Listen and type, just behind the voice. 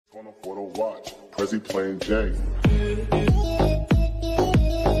For the watch, Prezi playing Jay.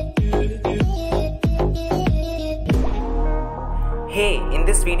 Hey, in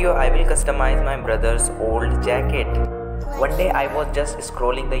this video I will customize my brother's old jacket. One day I was just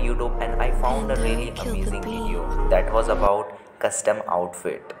scrolling the YouTube and I found a really amazing video that was about custom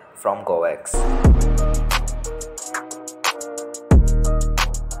outfit from Goex.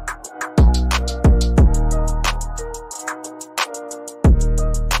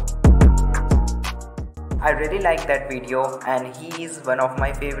 I really like that video and he is one of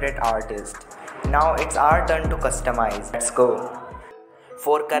my favorite artists. Now it's our turn to customize. Let's go.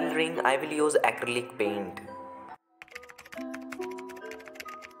 For coloring, I will use acrylic paint.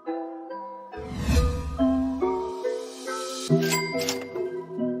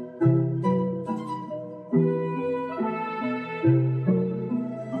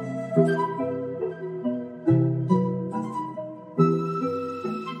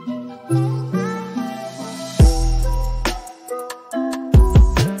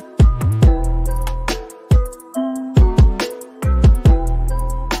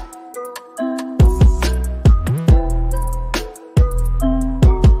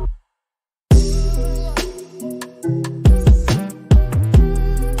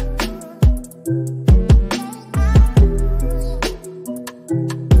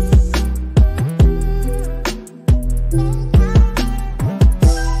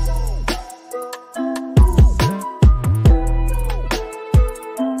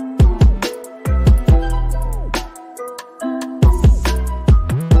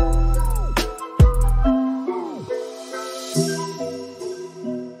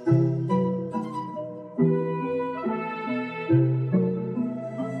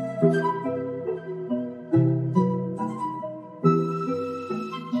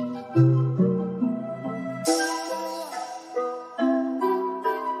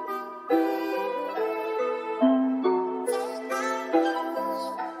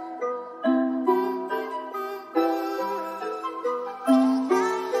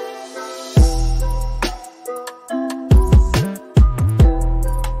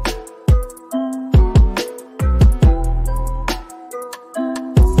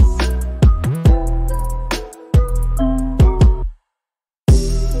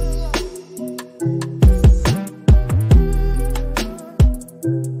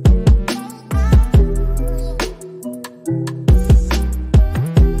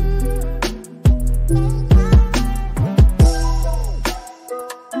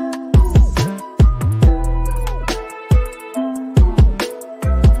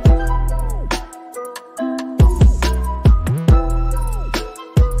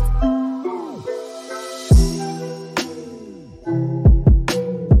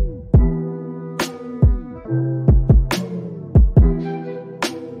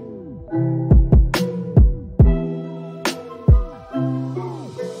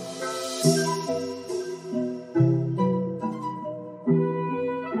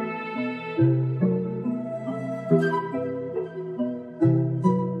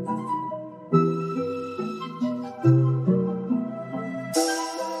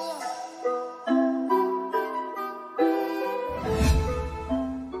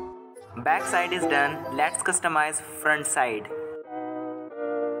 Back side is done. Let's customize front side.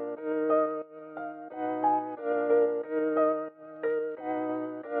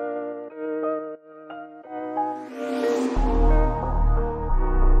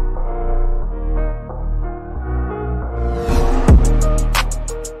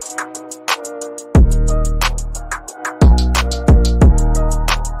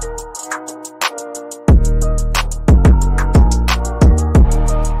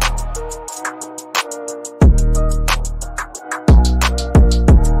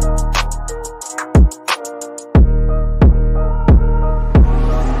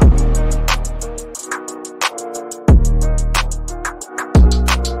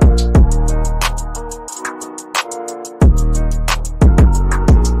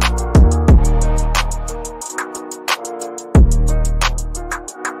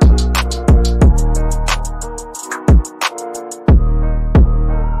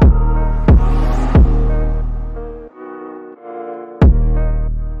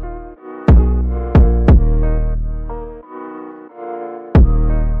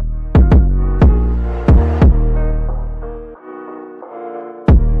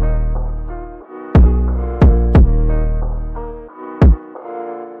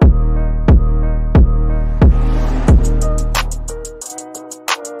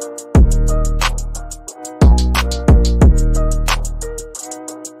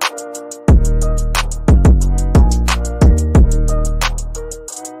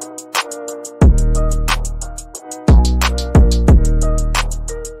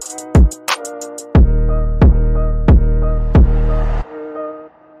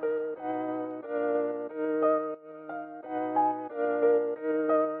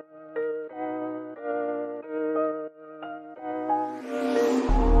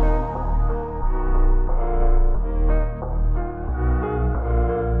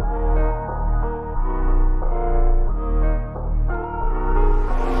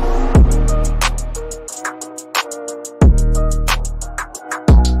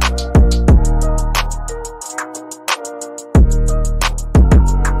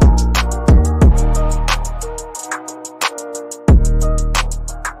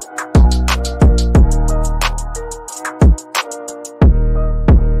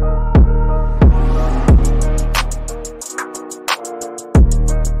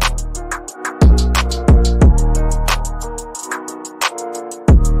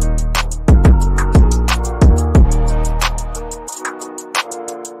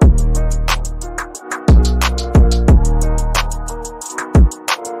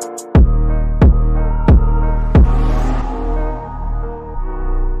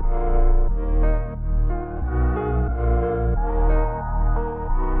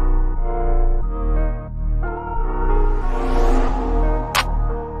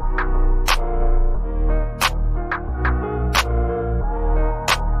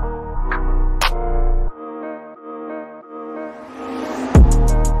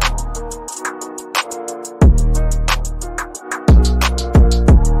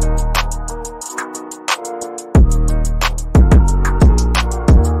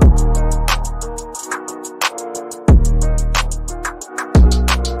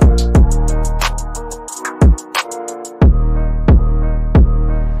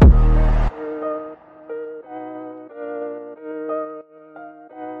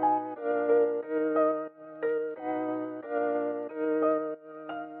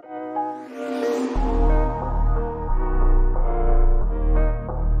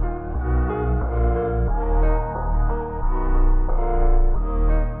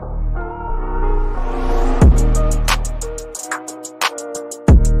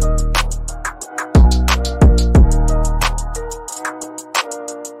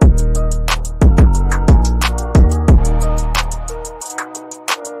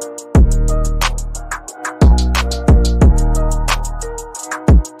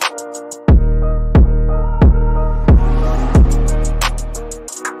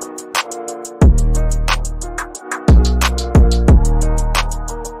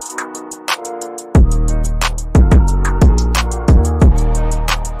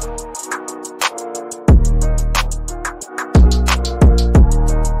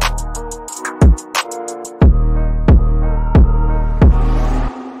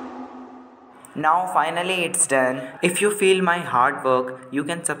 Now finally it's done. If you feel my hard work, you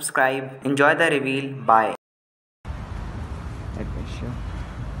can subscribe. Enjoy the reveal. Bye.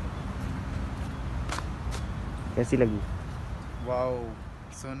 कैसी लगी? Wow,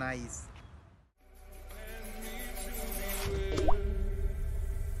 so nice.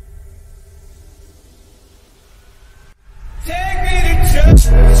 Take me to church,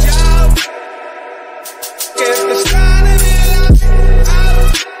 shout. Get the sign of it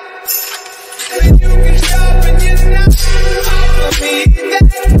out. Then you can stop and you're not for me.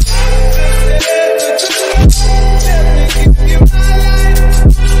 Let me give you my life.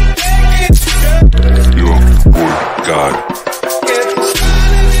 Take it to church. Yo, boy, God.